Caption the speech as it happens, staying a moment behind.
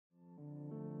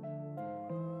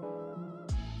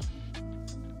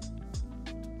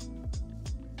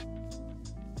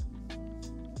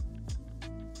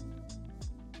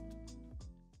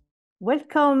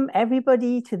Welcome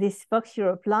everybody to this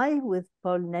Voxeurop Live with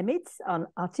Paul Nemitz on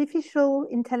artificial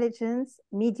intelligence,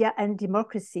 media and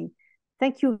democracy.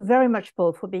 Thank you very much,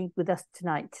 Paul, for being with us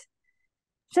tonight.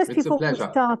 Just before we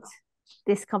start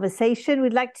this conversation,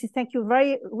 we'd like to thank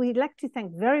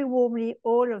very warmly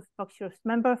all of Voxeurop's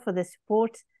members for their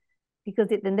support,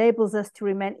 because it enables us to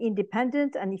remain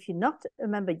independent. And if you're not a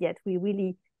member yet, we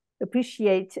really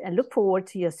appreciate and look forward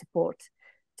to your support.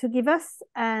 To give us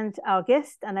and our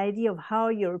guest an idea of how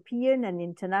European and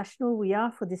international we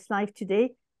are for this live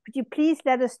today, could you please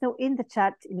let us know in the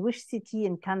chat in which city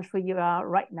and country you are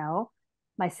right now?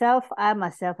 I'm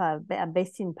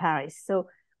based in Paris. So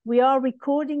we are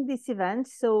recording this event,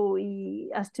 so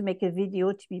he has to make a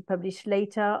video to be published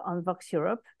later on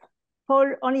Voxeurop.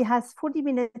 Paul only has 40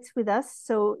 minutes with us,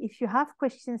 so if you have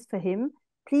questions for him,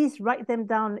 please write them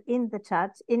down in the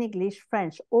chat in English,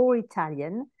 French, or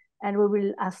Italian, and we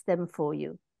will ask them for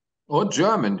you. Or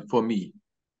German for me.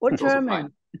 Or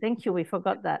German. Thank you, we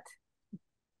forgot that.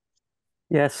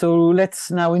 Yeah, so let's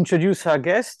now introduce our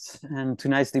guests and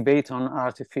tonight's debate on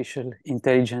artificial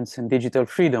intelligence and digital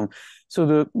freedom.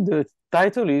 So the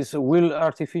title is, will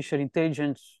artificial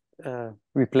intelligence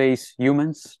replace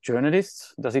humans,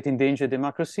 journalists? Does it endanger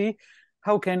democracy?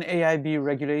 How can AI be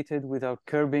regulated without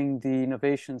curbing the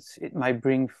innovations it might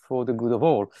bring for the good of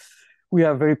all? We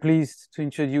are very pleased to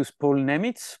introduce Paul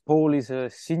Nemitz. Paul is a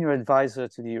senior advisor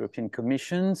to the European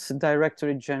Commission's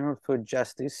Directorate General for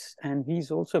Justice, and he's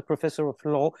also a professor of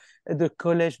law at the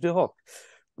Collège d'Europe.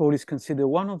 Paul is considered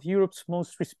one of Europe's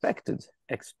most respected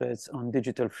experts on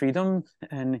digital freedom,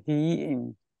 and he,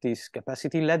 in this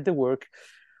capacity, led the work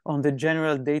on the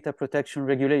General Data Protection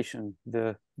Regulation,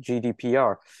 the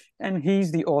GDPR. And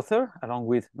he's the author, along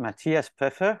with Matthias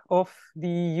Pfeffer, of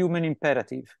The Human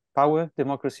Imperative: Power,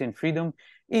 Democracy and Freedom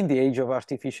in the Age of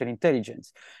Artificial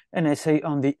Intelligence, an essay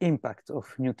on the impact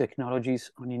of new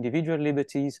technologies on individual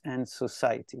liberties and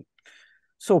society.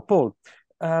 So, Paul,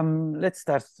 let's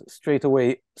start straight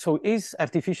away. So is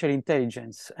artificial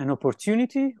intelligence an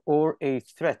opportunity or a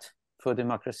threat for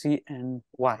democracy, and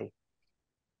why?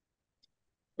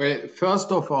 Well,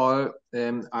 first of all,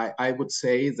 I would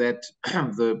say that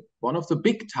one of the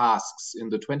big tasks in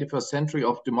the 21st century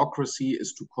of democracy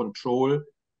is to control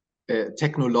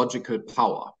technological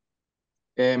power.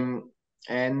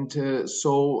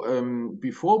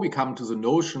 Before we come to the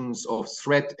notions of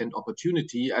threat and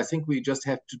opportunity, I think we just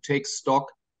have to take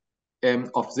stock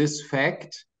of this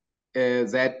fact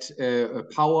that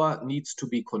power needs to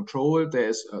be controlled.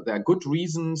 There are good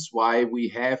reasons why we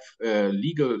have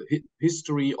legal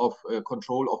history of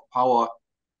control of power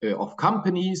of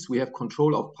companies. We have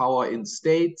control of power in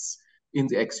states, in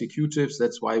the executives.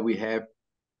 That's why we have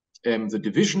the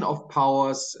division of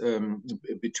powers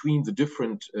between the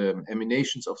different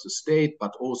emanations of the state,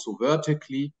 but also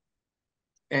vertically.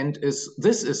 And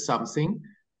this is something,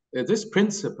 this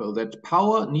principle that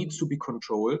power needs to be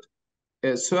controlled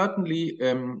certainly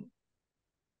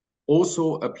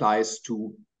also applies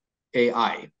to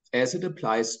AI, as it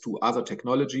applies to other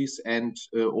technologies and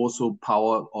also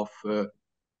power of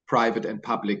private and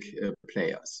public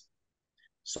players.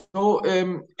 So,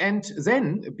 and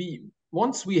then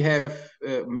once we have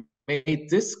made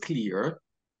this clear,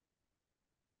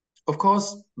 of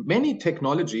course, many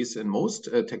technologies and most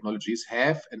technologies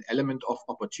have an element of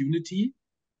opportunity,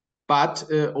 but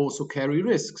also carry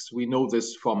risks. We know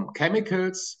this from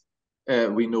chemicals,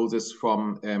 we know this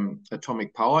from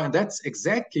atomic power, and that's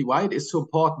exactly why it is so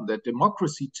important that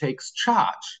democracy takes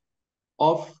charge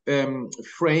of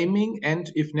framing and,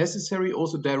 if necessary,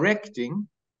 also directing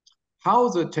how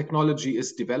the technology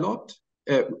is developed,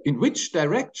 in which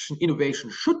direction innovation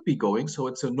should be going, so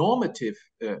it's a normative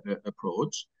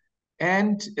approach,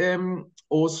 and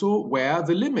also where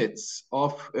the limits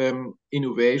of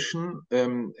innovation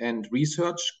and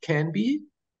research can be,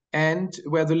 and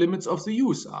where the limits of the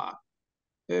use are.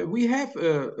 We have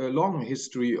a long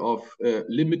history of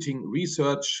limiting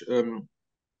research,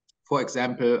 for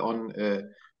example, on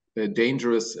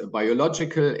dangerous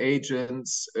biological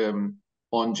agents,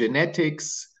 on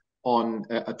genetics, on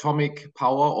atomic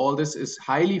power. All this is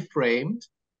highly framed.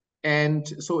 And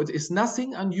so it is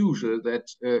nothing unusual that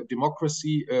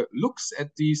democracy looks at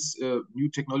these new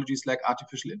technologies like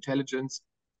artificial intelligence,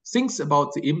 thinks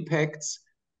about the impacts,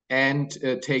 and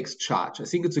takes charge. I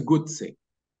think it's a good thing.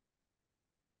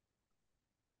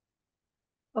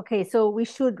 Okay, so we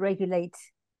should regulate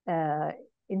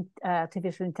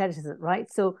artificial intelligence,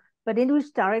 right? So, but in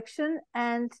which direction?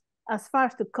 And as far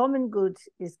as the common good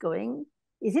is going,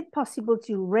 is it possible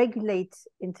to regulate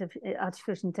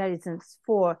artificial intelligence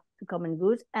for the common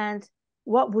good? And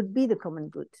what would be the common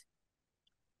good?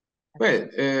 Well,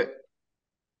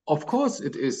 Of course,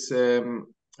 it is,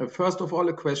 first of all,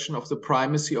 a question of the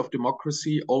primacy of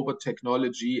democracy over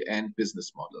technology and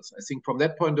business models. I think from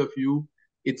that point of view,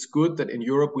 it's good that in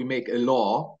Europe we make a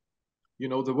law. You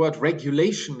know, the word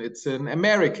regulation, it's an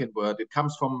American word. It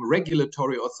comes from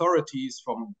regulatory authorities,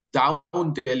 from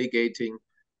down delegating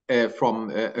from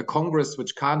a Congress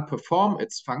which can't perform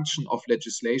its function of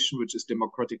legislation, which is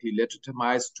democratically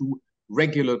legitimized, to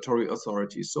regulatory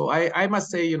authorities. So I must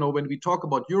say, you know, when we talk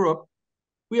about Europe,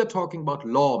 we are talking about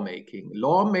lawmaking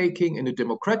in a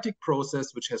democratic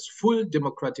process which has full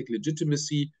democratic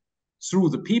legitimacy through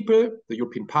the people, the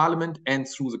European Parliament, and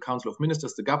through the Council of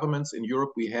Ministers, the governments. In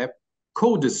Europe, we have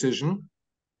co-decision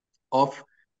of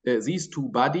these two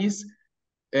bodies.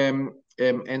 And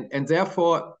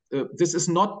therefore, this is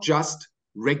not just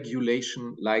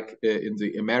regulation like in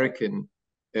the American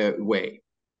way.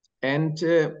 And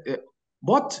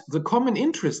what the common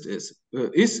interest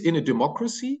is in a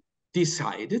democracy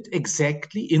decided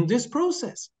exactly in this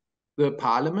process. The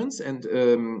parliaments and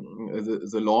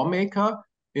the lawmaker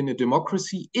in a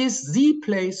democracy is the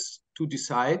place to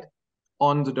decide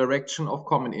on the direction of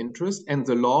common interest, and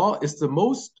the law is the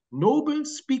most noble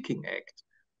speaking act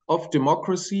of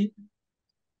democracy,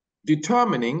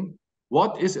 determining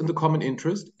what is in the common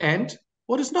interest and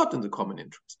what is not in the common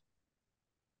interest.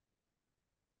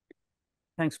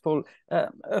 Thanks, Paul.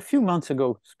 A few months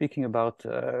ago, speaking about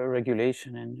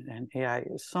regulation and AI,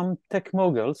 some tech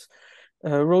moguls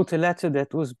wrote a letter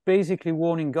that was basically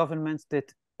warning governments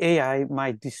that AI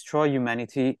might destroy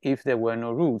humanity if there were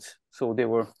no rules. So they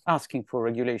were asking for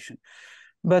regulation.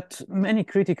 But many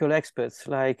critical experts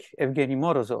like Evgeny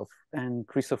Morozov and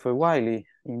Christopher Wiley,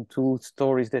 in two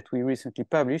stories that we recently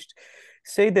published,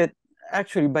 say that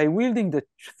actually by wielding the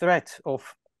threat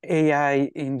of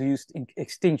AI-induced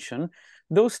extinction,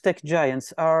 those tech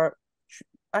giants are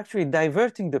actually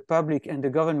diverting the public and the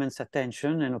government's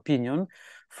attention and opinion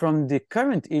from the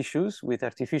current issues with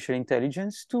artificial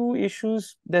intelligence to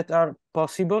issues that are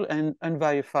possible and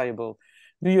unverifiable.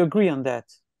 Do you agree on that?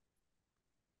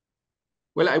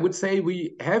 Well, I would say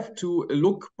we have to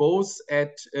look both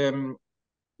at the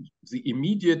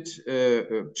immediate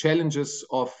challenges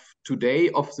of today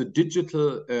of the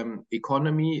digital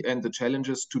economy and the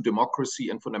challenges to democracy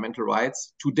and fundamental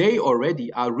rights. Today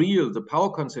already are real. The power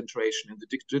concentration in the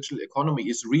digital economy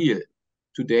is real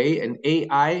today, and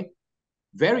AI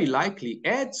very likely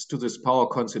adds to this power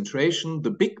concentration.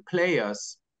 The big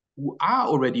players who are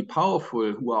already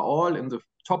powerful, who are all in the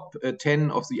top 10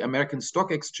 of the American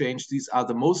stock exchange, these are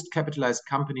the most capitalized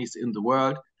companies in the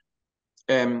world.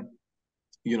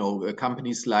 You know,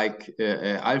 companies like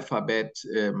Alphabet,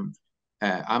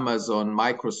 Amazon,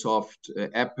 Microsoft,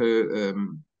 Apple,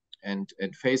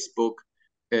 and Facebook,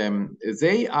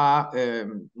 they are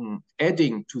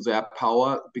adding to their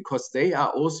power because they are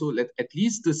also at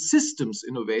least the systems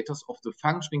innovators of the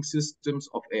functioning systems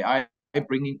of AI,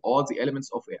 bringing all the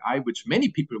elements of AI, which many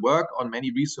people work on,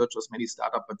 many researchers, many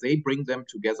startups, but they bring them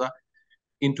together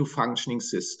into functioning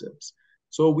systems.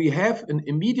 So we have an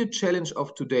immediate challenge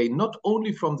of today, not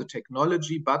only from the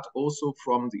technology, but also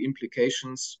from the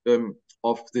implications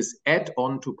of this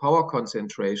add-on to power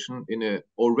concentration in an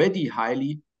already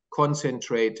highly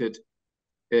concentrated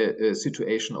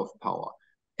situation of power.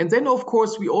 And then, of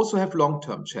course, we also have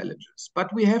long-term challenges,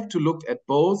 but we have to look at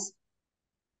both.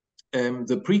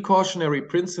 The precautionary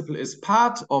principle is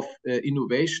part of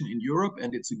innovation in Europe,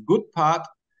 and it's a good part.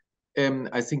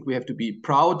 I think we have to be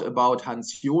proud about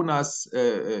Hans Jonas.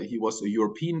 He was a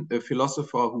European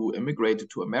philosopher who immigrated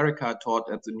to America, taught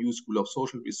at the New School of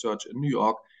Social Research in New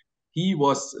York. He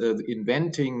was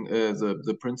inventing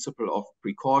the principle of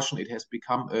precaution. It has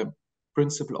become a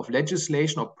principle of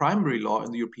legislation, of primary law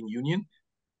in the European Union.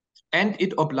 And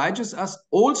it obliges us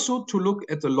also to look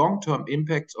at the long-term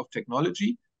impacts of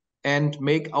technology and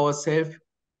make ourselves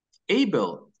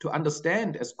able to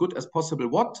understand as good as possible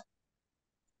what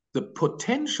the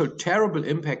potential terrible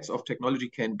impacts of technology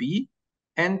can be.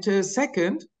 And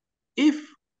second, if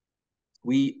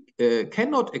we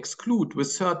cannot exclude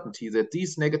with certainty that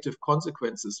these negative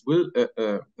consequences will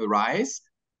arise,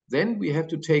 then we have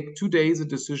to take today the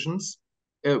decisions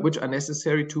which are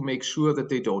necessary to make sure that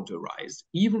they don't arise,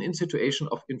 even in situation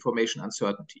of information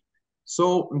uncertainty.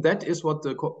 So that is what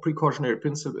the precautionary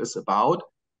principle is about.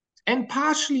 And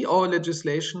partially our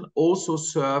legislation also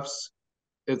serves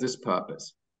this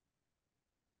purpose.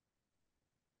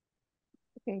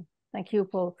 Okay, thank you,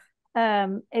 Paul.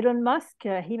 Elon Musk,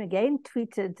 him again,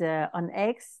 tweeted on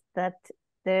X that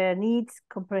there needs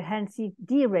comprehensive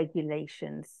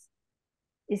deregulations.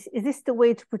 Is this the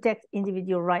way to protect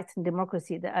individual rights and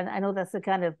democracy? And I know that's a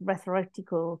kind of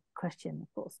rhetorical question, of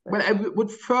course. But... Well, I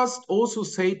would first also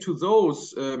say to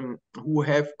those who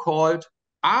have called,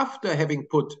 after having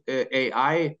put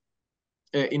AI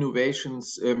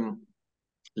innovations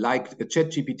like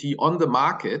ChatGPT on the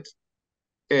market,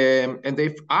 and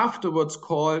they've afterwards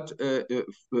called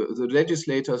the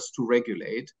legislators to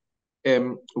regulate,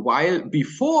 while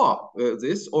before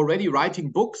this already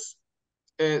writing books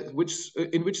in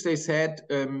which they said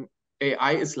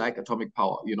AI is like atomic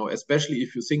power, you know, especially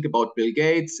if you think about Bill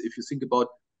Gates, if you think about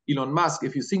Elon Musk,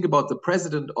 if you think about the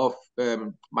president of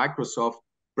Microsoft,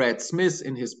 Brad Smith,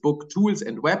 in his book Tools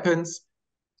and Weapons,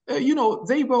 you know,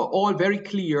 they were all very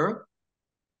clear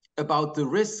about the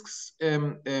risks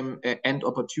and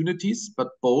opportunities, but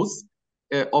both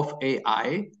of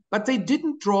AI, but they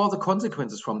didn't draw the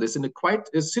consequences from this in a quite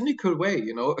cynical way.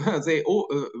 You know,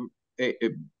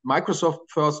 Microsoft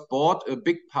first bought a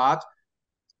big part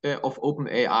of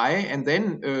OpenAI, and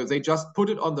then they just put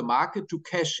it on the market to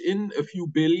cash in a few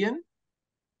billion.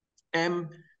 And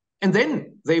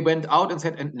then they went out and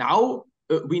said, and now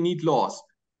we need laws.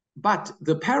 But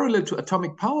the parallel to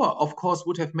atomic power, of course,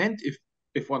 would have meant,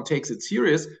 if one takes it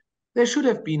serious, there should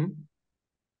have been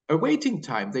a waiting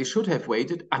time. They should have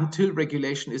waited until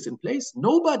regulation is in place.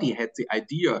 Nobody had the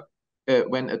idea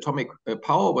when atomic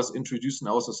power was introduced in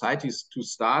our societies to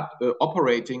start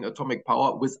operating atomic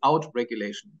power without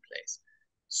regulation in place.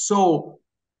 So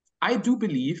I do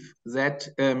believe that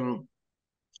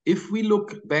if we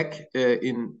look back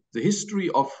in the history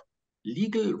of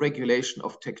legal regulation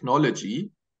of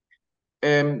technology,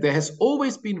 there has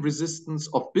always been resistance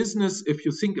of business. If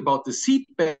you think about the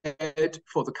seatbelt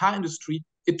for the car industry,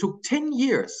 it took 10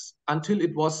 years until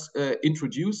it was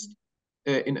introduced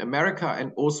in America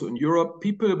and also in Europe.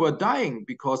 People were dying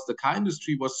because the car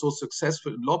industry was so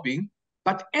successful in lobbying,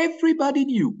 but everybody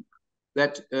knew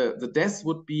that the death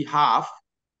would be half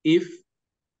if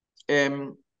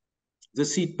the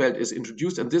seatbelt is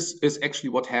introduced, and this is actually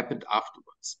what happened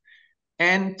afterwards.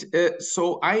 And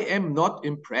so I am not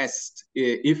impressed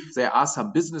if there are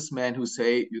some businessmen who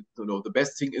say, you know, the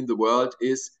best thing in the world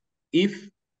is if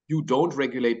you don't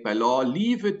regulate by law,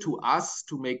 leave it to us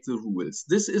to make the rules.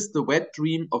 This is the wet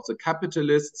dream of the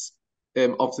capitalists,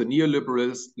 of the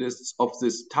neoliberalists of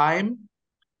this time.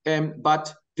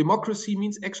 But democracy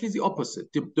means actually the opposite.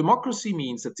 Democracy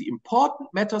means that the important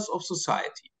matters of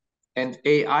society, and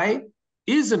AI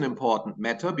is an important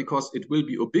matter because it will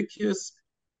be ubiquitous.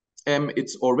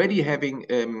 It's already having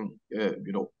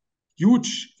you know,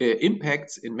 huge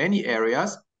impacts in many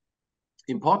areas.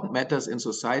 Important matters in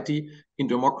society, in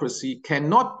democracy,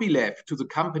 cannot be left to the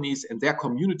companies and their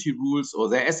community rules or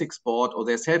their ethics board or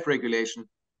their self-regulation.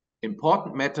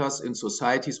 Important matters in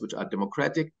societies which are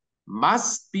democratic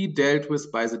must be dealt with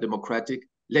by the democratic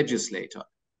legislator.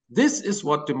 This is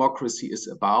what democracy is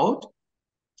about.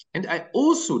 And I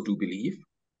also do believe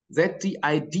that the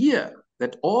idea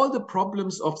that all the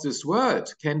problems of this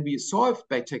world can be solved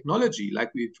by technology,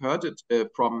 like we've heard it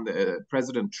from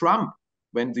President Trump,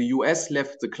 when the US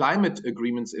left the climate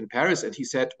agreements in Paris, and he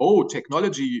said, oh,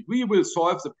 technology, we will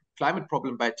solve the climate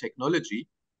problem by technology.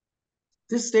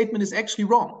 This statement is actually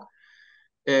wrong.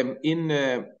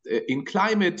 In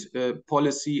climate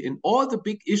policy, in all the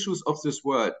big issues of this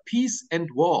world, peace and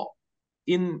war,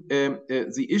 in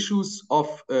the issues of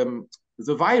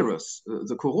the virus,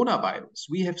 the coronavirus,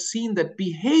 we have seen that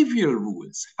behavioral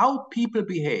rules, how people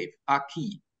behave, are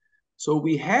key. So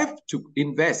we have to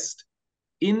invest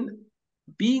in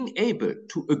being able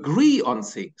to agree on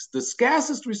things. The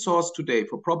scarcest resource today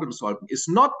for problem solving is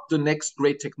not the next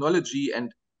great technology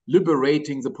and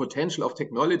liberating the potential of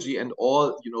technology and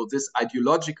all, you know, this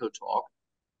ideological talk.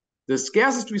 The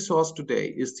scarcest resource today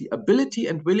is the ability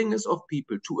and willingness of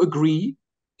people to agree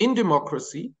in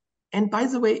democracy, and by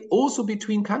the way, also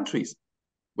between countries,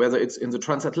 whether it's in the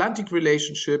transatlantic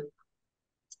relationship,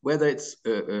 whether it's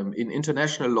in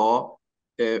international law,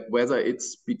 whether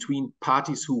it's between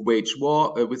parties who wage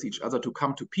war with each other to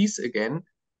come to peace again.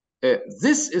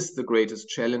 This is the greatest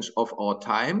challenge of our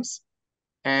times.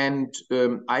 And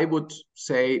I would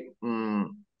say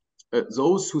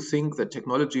those who think that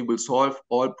technology will solve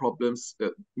all problems,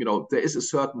 you know, there is a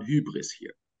certain hubris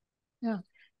here. Yeah,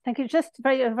 thank you. Just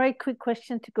a very quick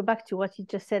question to go back to what you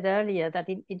just said earlier, that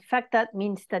in fact, that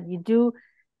means that you do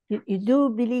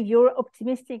believe, you're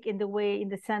optimistic in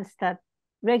the sense that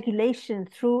regulation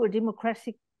through a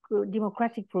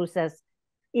democratic process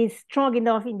is strong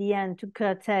enough in the end to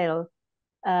curtail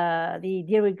the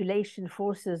deregulation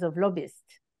forces of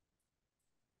lobbyists?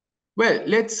 Well,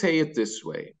 let's say it this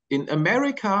way. In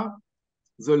America,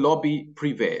 the lobby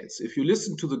prevails. If you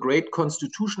listen to the great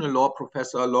constitutional law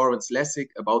professor Lawrence Lessig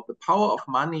about the power of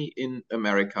money in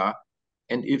America,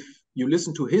 and if you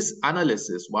listen to his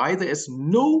analysis why there is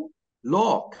no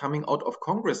law coming out of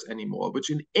Congress anymore which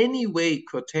in any way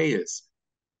curtails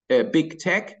big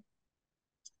tech,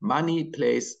 money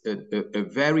plays a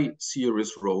very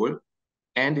serious role,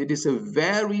 and it is a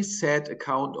very sad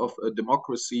account of a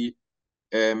democracy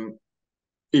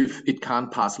if it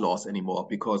can't pass laws anymore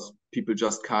because people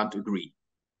just can't agree.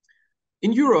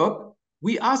 In Europe,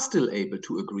 we are still able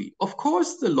to agree. Of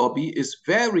course, the lobby is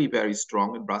very, very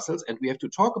strong in Brussels, and we have to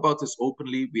talk about this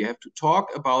openly. We have to talk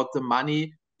about the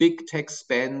money big tech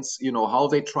spends, you know, how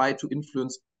they try to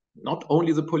influence not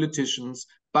only the politicians,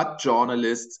 but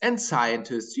journalists and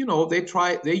scientists. You know, they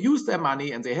use their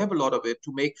money, and they have a lot of it,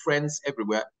 to make friends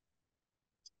everywhere.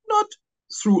 Not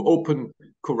through open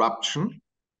corruption,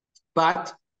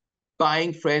 but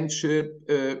buying friendship,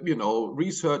 you know,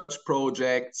 research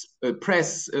projects,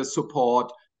 press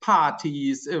support,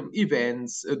 parties,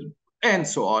 events, and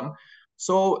so on.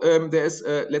 So there's,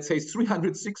 let's say,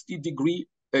 360-degree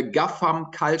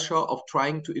GAFAM culture of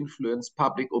trying to influence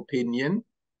public opinion.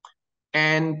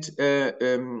 And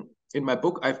in my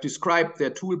book, I've described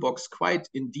their toolbox quite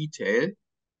in detail.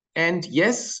 And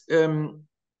yes,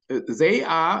 they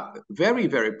are very,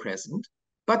 very present.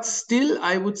 But still,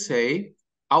 I would say,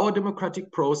 our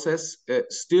democratic process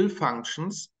still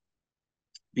functions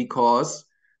because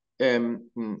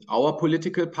our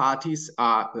political parties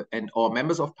are, and our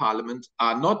members of parliament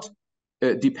are not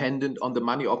dependent on the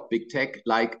money of big tech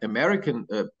like American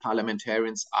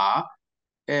parliamentarians are.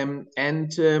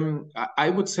 I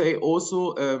would say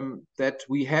also that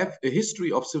we have a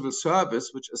history of civil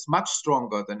service which is much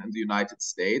stronger than in the United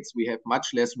States. We have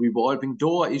much less revolving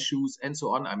door issues and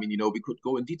so on. I mean, you know, we could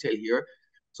go in detail here.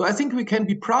 So I think we can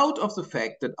be proud of the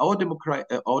fact that our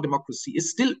democracy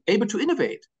is still able to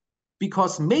innovate,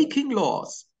 because making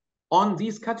laws on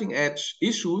these cutting edge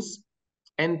issues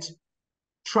and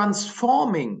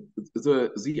transforming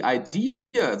the idea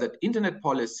that internet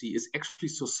policy is actually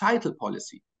societal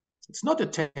policy. It's not a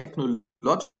technological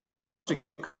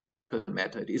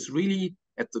matter. It is really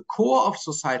at the core of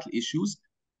societal issues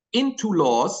into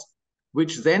laws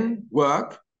which then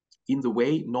work in the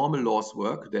way normal laws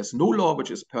work. There's no law which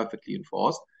is perfectly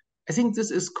enforced. I think this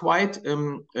is quite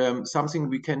something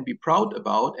we can be proud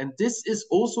about. And this is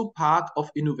also part of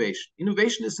innovation.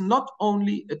 Innovation is not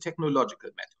only a technological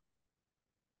matter.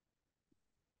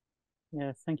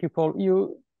 Yeah, thank you, Paul.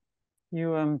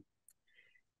 You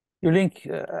link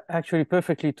actually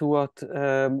perfectly to what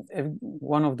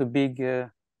one of the big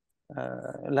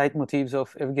leitmotifs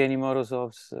of Evgeny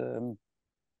Morozov's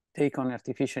take on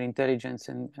artificial intelligence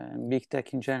and big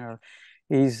tech in general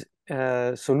is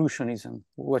solutionism,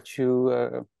 what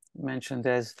you mentioned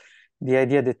as the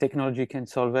idea that technology can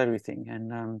solve everything.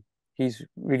 And he's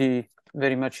really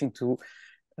very much into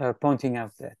pointing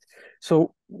out that.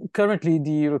 So currently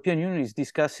the European Union is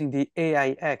discussing the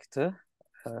AI Act,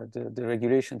 the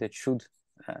regulation that should,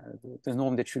 the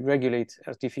norm that should regulate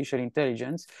artificial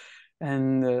intelligence.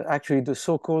 And actually the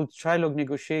so-called trilogue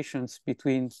negotiations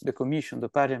between the Commission, the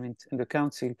Parliament, and the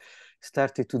Council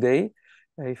started today,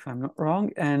 if I'm not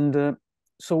wrong. And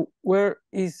so where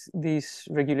is this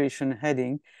regulation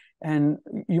heading? And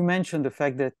you mentioned the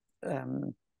fact that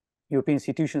European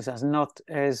institutions are not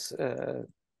as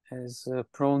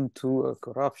prone to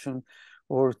corruption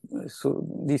or so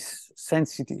this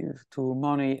sensitive to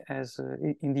money as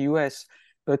in the US.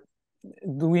 But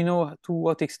do we know to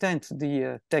what extent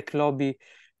the tech lobby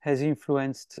has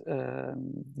influenced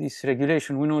this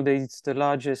regulation? We know that it's the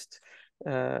largest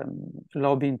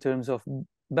lobby in terms of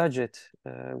budget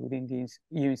within the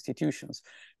EU institutions.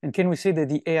 And can we say that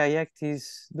the AI Act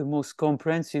is the most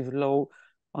comprehensive law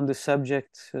on the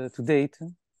subject to date?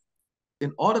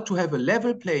 In order to have a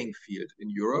level playing field in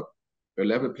Europe, a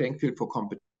level playing field for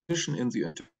competition in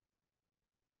the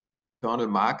internal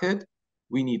market,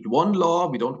 we need one law.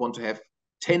 We don't want to have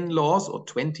 10 laws or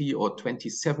 20 or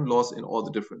 27 laws in all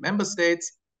the different member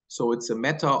states. So it's a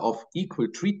matter of equal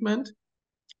treatment.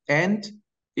 And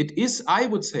it is, I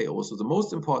would say, also the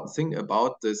most important thing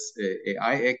about this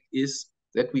AI Act is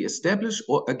that we establish,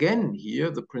 or again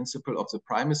here, the principle of the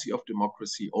primacy of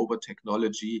democracy over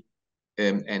technology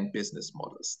and business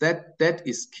models. That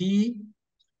is key.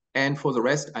 And for the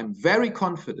rest, I'm very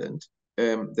confident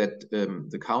that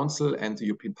the Council and the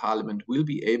European Parliament will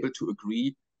be able to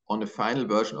agree on a final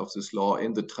version of this law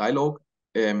in the trilogue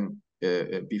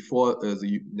before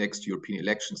the next European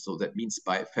elections. So that means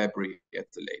by February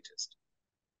at the latest.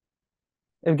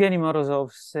 Evgeny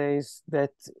Morozov says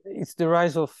that it's the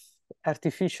rise of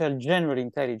artificial general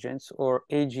intelligence, or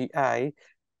AGI,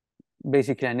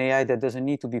 basically an AI that doesn't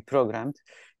need to be programmed,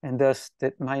 and thus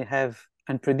that might have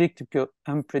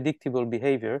unpredictable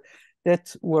behavior,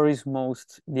 that worries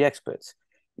most the experts.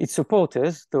 Its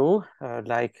supporters, though,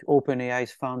 like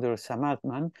OpenAI's founder Sam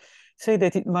Altman, say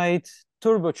that it might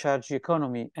turbocharge the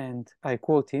economy and, I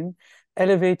quote him,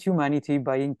 elevate humanity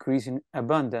by increasing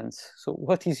abundance. So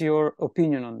what is your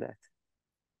opinion on that?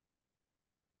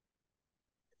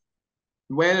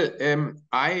 Well,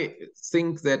 I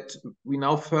think that we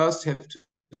now first have to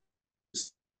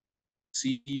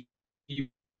see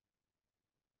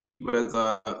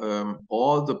whether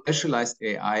all the specialized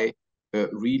AI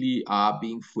really are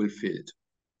being fulfilled.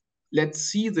 Let's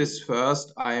see this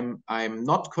first. I'm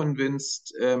not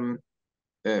convinced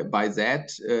by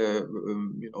that.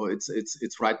 You know,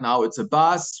 it's right now it's a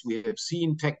buzz. We have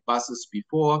seen tech buzzes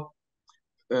before.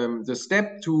 The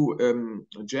step to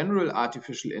general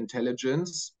artificial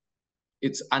intelligence,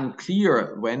 it's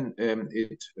unclear when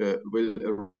it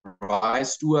will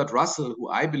arise. Stuart Russell, who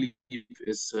I believe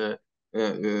is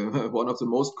one of the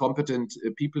most competent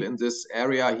people in this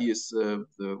area, he is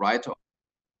the writer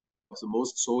of the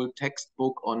most sold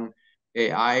textbook on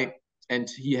AI, and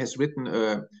he has written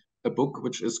a book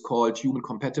which is called Human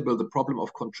Compatible, The Problem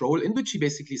of Control, in which he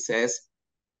basically says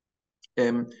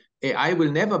AI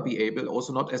will never be able,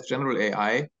 also not as general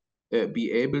AI,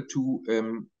 be able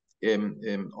to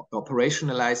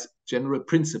operationalize general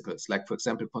principles, like, for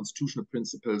example, constitutional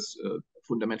principles,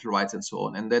 fundamental rights, and so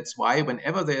on. And that's why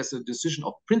whenever there's a decision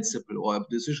of principle or a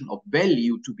decision of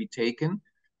value to be taken,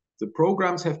 the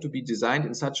programs have to be designed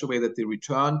in such a way that they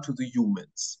return to the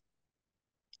humans.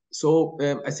 So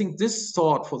I think this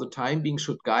thought for the time being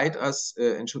should guide us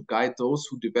and should guide those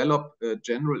who develop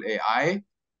general AI.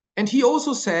 And he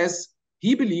also says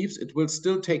he believes it will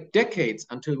still take decades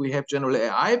until we have general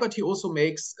AI, but he also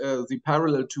makes the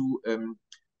parallel to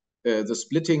the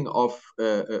splitting of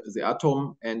the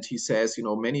atom. And he says, you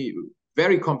know, many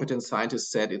very competent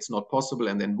scientists said it's not possible.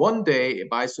 And then one day,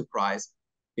 by surprise,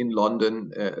 in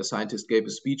London, a scientist gave a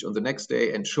speech on the next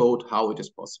day and showed how it is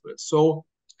possible. So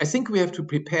I think we have to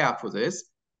prepare for this,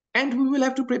 and we will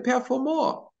have to prepare for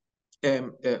more.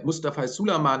 Mustafa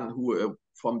Suleyman, who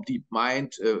from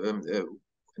DeepMind,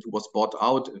 who was bought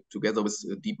out together with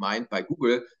DeepMind by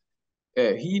Google,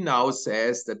 he now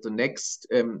says that the next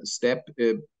step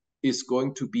is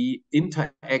going to be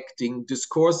interacting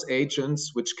discourse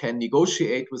agents which can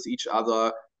negotiate with each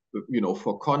other, you know,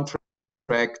 for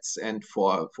contracts and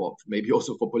for maybe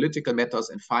also for political matters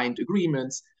and find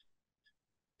agreements.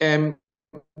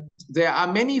 There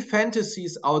are many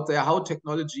fantasies out there how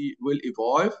technology will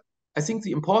evolve. I think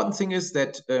the important thing is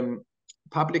that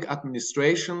public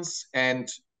administrations and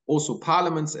also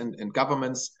parliaments and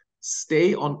governments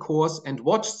stay on course and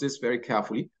watch this very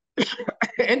carefully.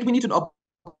 And we need an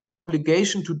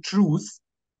obligation to truth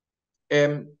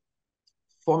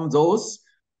from those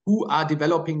who are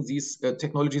developing these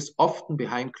technologies, often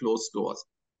behind closed doors.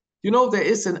 You know, there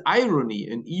is an irony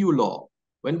in EU law.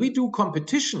 When we do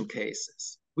competition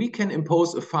cases, we can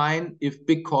impose a fine if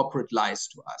big corporate lies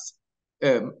to us.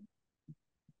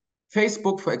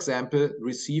 Facebook, for example,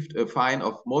 received a fine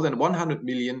of more than 100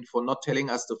 million for not telling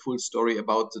us the full story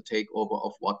about the takeover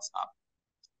of WhatsApp.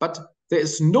 But there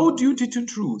is no duty to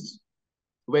truth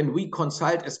when we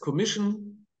consult as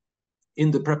Commission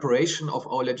in the preparation of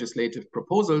our legislative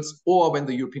proposals, or when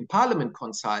the European Parliament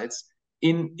consults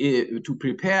to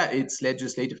prepare its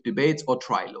legislative debates or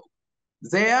trilogue.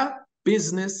 Their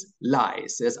business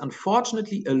lies. There's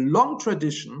unfortunately a long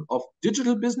tradition of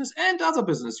digital business and other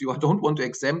business. You don't want to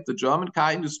exempt the German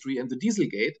car industry and the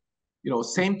Dieselgate, you know,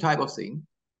 same type of thing.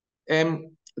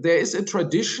 There is a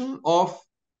tradition of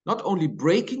not only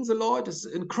breaking the law, it is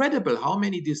incredible how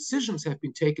many decisions have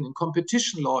been taken in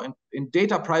competition law and in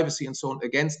data privacy and so on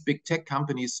against big tech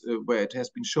companies where it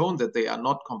has been shown that they are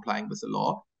not complying with the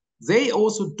law. They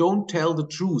also don't tell the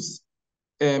truth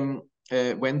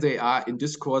when they are in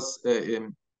discourse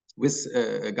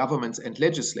with governments and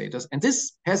legislators. And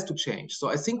this has to change. So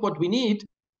I think what we need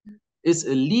is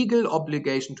a legal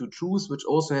obligation to truth, which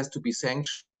also has to be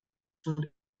sanctioned.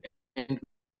 And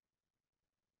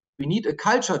we need a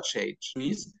culture change,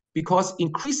 because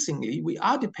increasingly we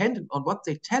are dependent on what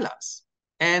they tell us.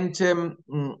 And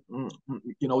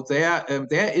you know,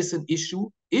 there is an issue.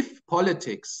 If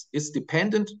politics is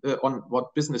dependent on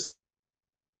what business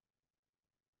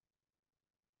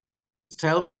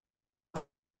tells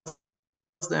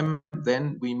them,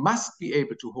 then we must be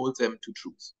able to hold them to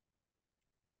truth.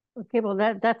 Okay, well,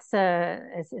 that's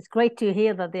it's great to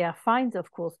hear that there are fines, of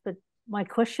course. But my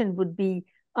question would be: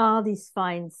 are these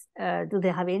fines? Do they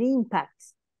have any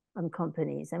impact on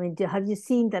companies? I mean, have you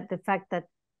seen that the fact that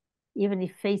even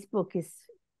if Facebook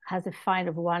has a fine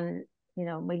of $1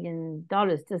 million,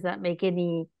 does that make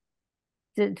any?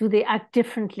 Do they act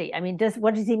differently? I mean,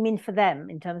 what does it mean for them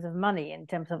in terms of money, in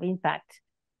terms of impact?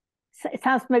 So it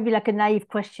sounds maybe like a naive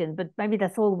question, but maybe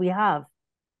that's all we have.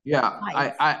 Yeah,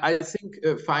 I think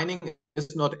fining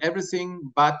is not everything,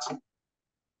 but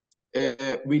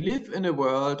we live in a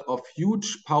world of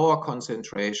huge power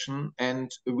concentration, and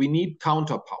we need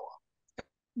counterpower.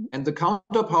 And the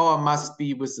counterpower must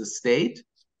be with the state.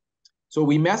 So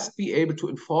we must be able to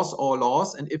enforce our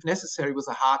laws, and if necessary, with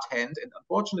a hard hand. And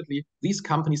unfortunately, these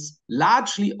companies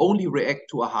largely only react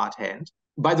to a hard hand.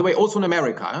 By the way, also in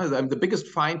America, the biggest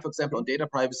fine, for example, on data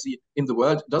privacy in the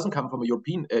world doesn't come from a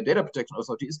European data protection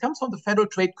authority. It comes from the Federal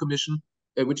Trade Commission,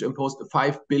 which imposed a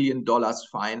 $5 billion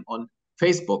fine on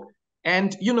Facebook.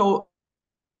 And,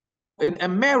 in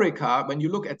America, when you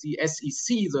look at the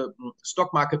SEC, the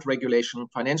stock market regulation,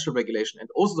 financial regulation, and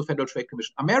also the Federal Trade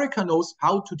Commission, America knows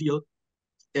how to deal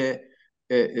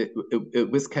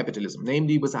with capitalism,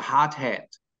 namely with a hard hand.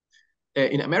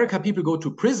 In America, people go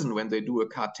to prison when they do a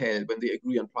cartel, when they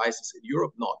agree on prices. In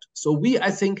Europe, not. So we,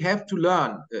 I think, have to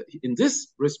learn in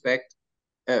this respect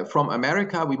from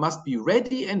America. We must be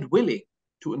ready and willing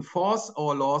to enforce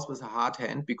our laws with a hard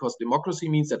hand, because democracy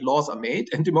means that laws are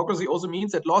made, and democracy also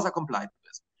means that laws are complied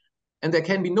with. And there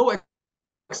can be no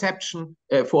exception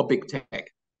for big tech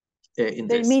in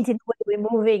this. It means we're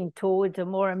moving towards a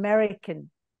more American.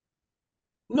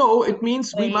 No, it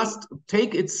means we must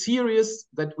take it serious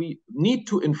that we need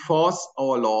to enforce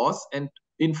our laws, and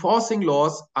enforcing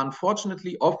laws,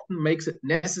 unfortunately, often makes it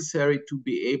necessary to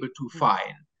be able to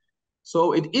fine.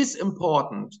 So it is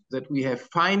important that we have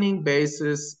fining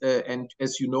bases, and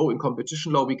as you know, in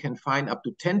competition law, we can fine up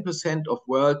to 10% of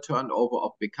world turnover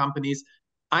of big companies.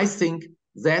 I think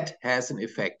that has an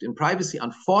effect. In privacy,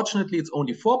 unfortunately, it's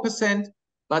only 4%,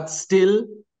 but still,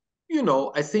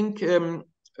 I think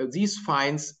these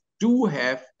fines do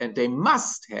have, and they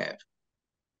must have,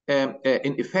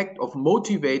 an effect of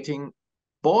motivating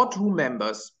boardroom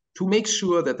members to make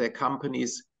sure that their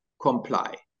companies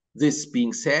comply. This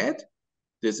being said,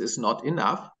 this is not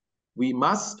enough. We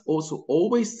must also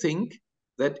always think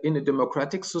that in a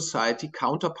democratic society,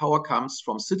 counterpower comes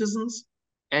from citizens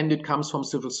and it comes from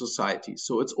civil society.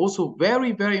 So it's also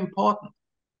very, very important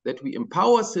that we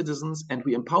empower citizens, and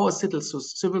we empower civil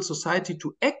society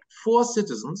to act for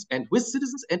citizens and with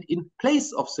citizens and in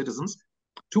place of citizens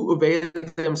to avail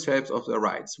themselves of their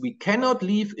rights. We cannot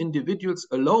leave individuals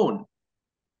alone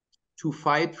to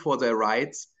fight for their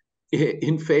rights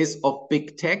in face of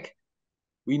big tech.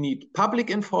 We need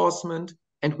public enforcement,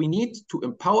 and we need to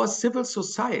empower civil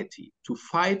society to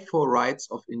fight for rights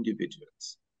of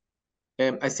individuals.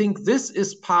 I think this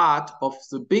is part of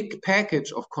the big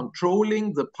package of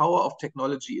controlling the power of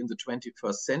technology in the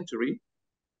 21st century.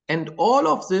 And all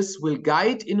of this will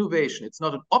guide innovation. It's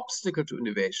not an obstacle to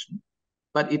innovation,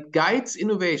 but it guides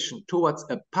innovation towards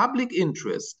a public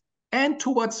interest and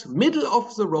towards middle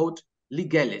of the road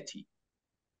legality.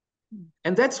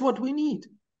 And that's what we need.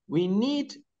 We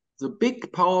need the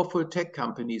big, powerful tech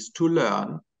companies to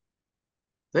learn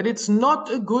that it's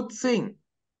not a good thing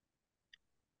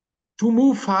to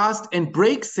move fast and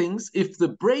break things if the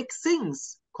break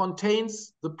things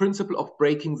contains the principle of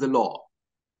breaking the law.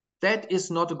 That is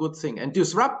not a good thing. And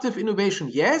disruptive innovation,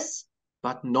 yes,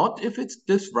 but not if it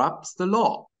disrupts the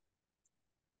law.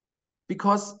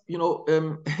 Because,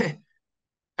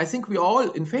 I think we're all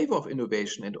in favor of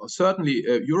innovation, and certainly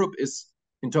Europe is,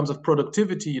 in terms of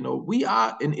productivity, we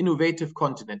are an innovative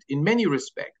continent in many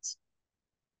respects.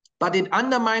 But it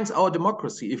undermines our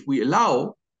democracy if we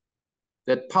allow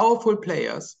that powerful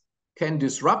players can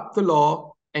disrupt the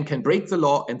law and can break the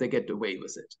law and they get away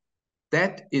with it.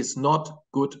 That is not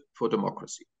good for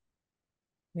democracy.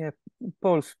 Yeah,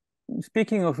 Paul,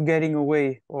 speaking of getting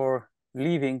away or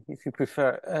leaving, if you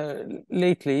prefer,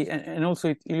 lately, and also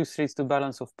it illustrates the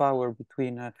balance of power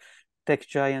between tech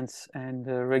giants and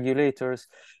regulators.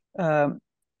 Thierry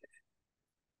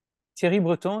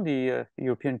Breton, the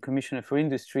European Commissioner for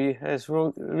Industry, has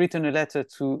written a letter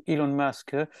to Elon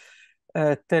Musk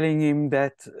telling him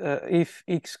that if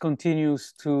X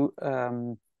continues to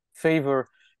favor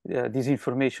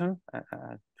disinformation,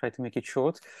 try to make it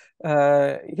short,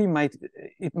 it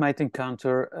might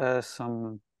encounter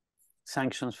some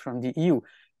sanctions from the EU.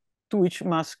 To which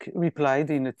Musk replied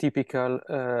in a typical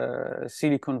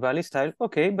Silicon Valley style,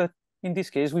 okay, but in this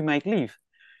case we might leave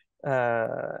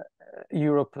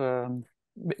Europe.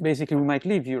 Basically, we might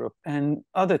leave Europe, and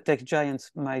other tech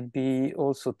giants might be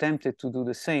also tempted to do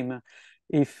the same.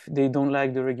 if they don't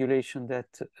like the regulation that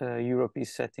Europe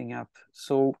is setting up.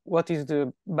 So what is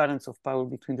the balance of power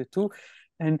between the two?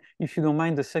 And if you don't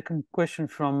mind, the second question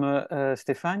from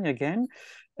Stefania again,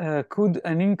 could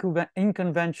an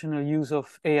unconventional use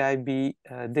of AI be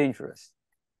dangerous?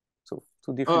 So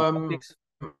two different topics.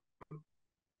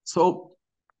 So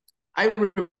I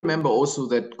remember also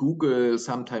that Google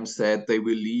sometimes said they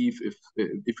will leave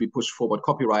if we push forward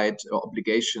copyright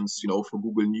obligations, you know, for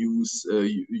Google News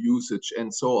usage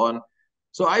and so on.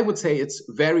 So I would say it's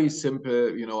very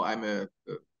simple. You know, I'm a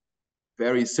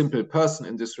very simple person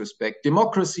in this respect.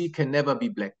 Democracy can never be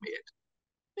blackmailed.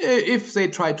 If they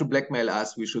try to blackmail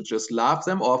us, we should just laugh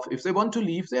them off. If they want to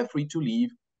leave, they're free to leave.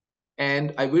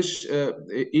 And I wish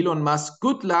Elon Musk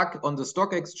good luck on the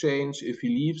stock exchange if he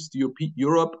leaves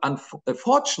Europe.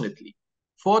 Fortunately,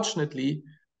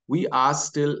 we are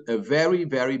still a very,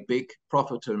 very big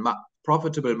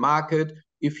profitable market.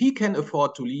 If he can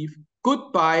afford to leave,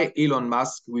 goodbye, Elon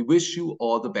Musk. We wish you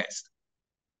all the best.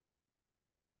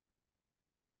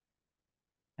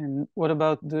 And what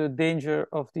about the danger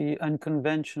of the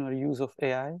unconventional use of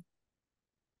AI?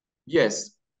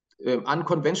 Yes.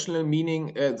 Unconventional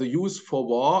meaning the use for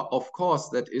war, of course,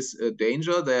 that is a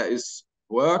danger. There is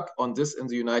work on this in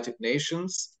the United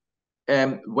Nations.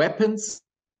 Weapons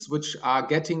which are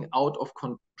getting out of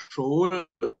control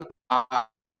are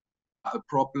a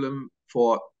problem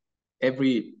for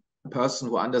every person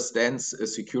who understands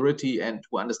security and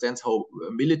who understands how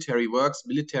military works.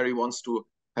 Military wants to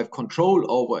have control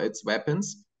over its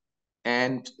weapons.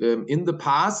 And in the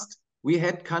past, we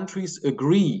had countries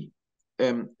agree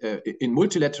in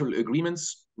multilateral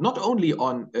agreements, not only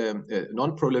on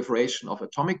non-proliferation of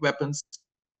atomic weapons,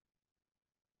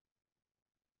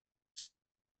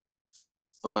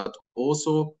 but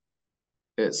also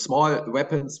small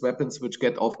weapons which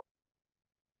get out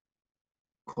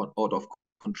of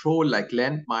control, like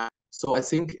landmines. So I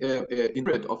think in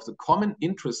of the common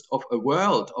interest of a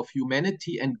world of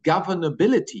humanity and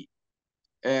governability,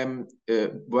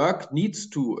 work needs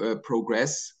to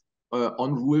progress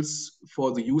on rules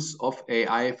for the use of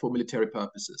AI for military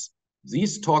purposes.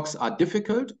 These talks are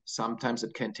difficult. Sometimes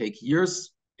it can take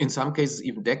years, in some cases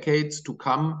even decades, to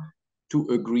come to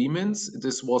agreements.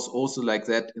 This was also like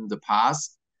that in the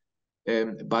past.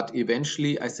 But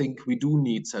eventually, I think we do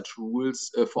need such rules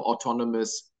for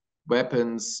autonomous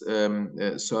weapons,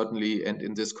 certainly, and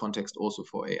in this context also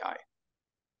for AI.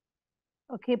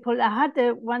 Okay, Paul, I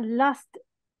had one last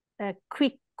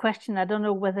quick question. I don't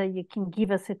know whether you can give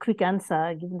us a quick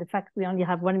answer, given the fact we only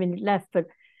have 1 minute left, but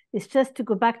it's just to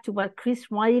go back to what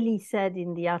Chris Wiley said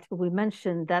in the article we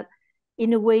mentioned, that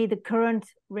in a way, the current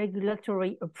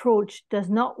regulatory approach does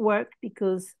not work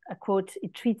because, I quote,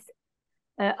 it treats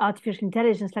artificial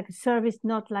intelligence like a service,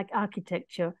 not like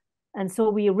architecture. And so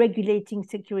we are regulating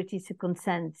security to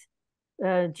consent.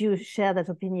 Do you share that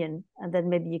opinion? And then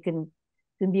maybe you can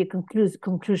be a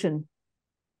conclusion.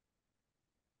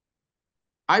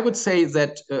 I would say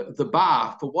that the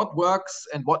bar for what works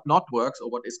and what not works, or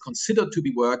what is considered to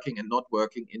be working and not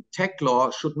working in tech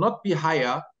law, should not be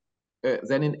higher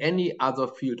than in any other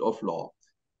field of law.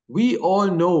 We all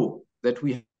know that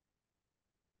we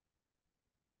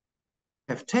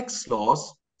have tax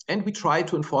laws and we try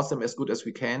to enforce them as good as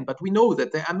we can, but we know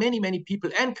that there are many, many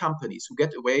people and companies who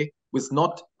get away with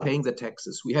not paying their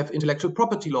taxes. We have intellectual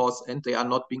property laws and they are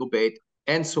not being obeyed,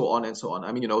 and so on and so on.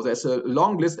 I mean, you know, there's a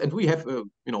long list, and we have,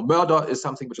 you know, murder is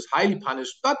something which is highly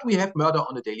punished, but we have murder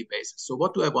on a daily basis. So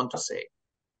what do I want to say?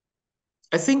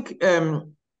 I think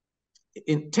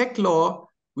in tech law,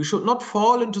 we should not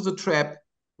fall into the trap,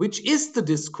 which is the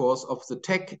discourse of the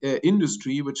tech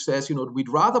industry, which says, you know, we'd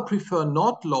rather prefer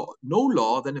no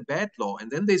law than a bad law.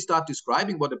 And then they start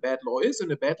describing what a bad law is,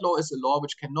 and a bad law is a law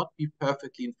which cannot be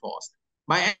perfectly enforced.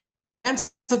 My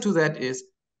answer to that is,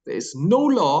 there is no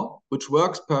law which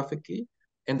works perfectly,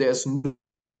 and there's no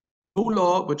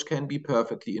law which can be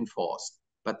perfectly enforced.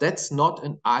 But that's not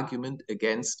an argument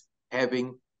against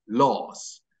having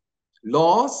laws.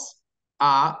 Laws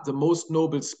are the most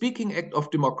noble speaking act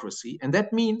of democracy, and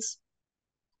that means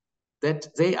that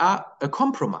they are a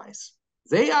compromise.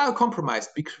 They are a compromise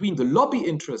between the lobby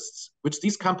interests which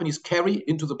these companies carry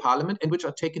into the parliament and which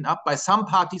are taken up by some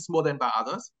parties more than by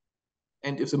others.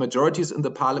 And if the majorities in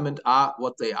the parliament are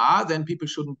what they are, then people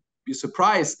shouldn't be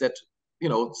surprised that, you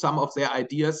know, some of their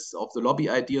ideas, of the lobby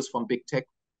ideas from big tech,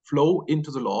 flow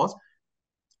into the laws.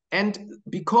 And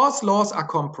because laws are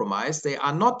compromised, they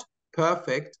are not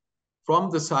perfect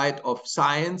from the side of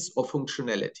science or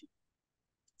functionality.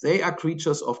 They are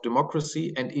creatures of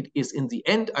democracy, and it is in the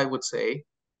end, I would say,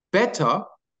 better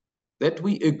that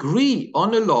we agree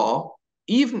on a law,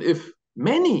 even if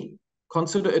many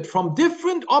consider it from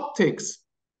different optics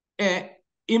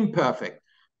imperfect.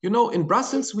 You know, in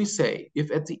Brussels, we say,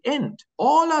 if at the end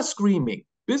all are screaming,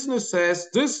 business says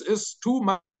this is too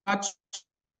much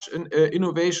an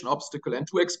innovation obstacle and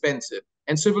too expensive,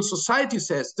 and civil society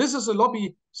says this is a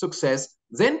lobby success,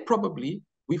 then probably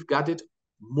we've got it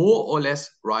more or less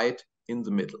right in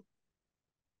the middle.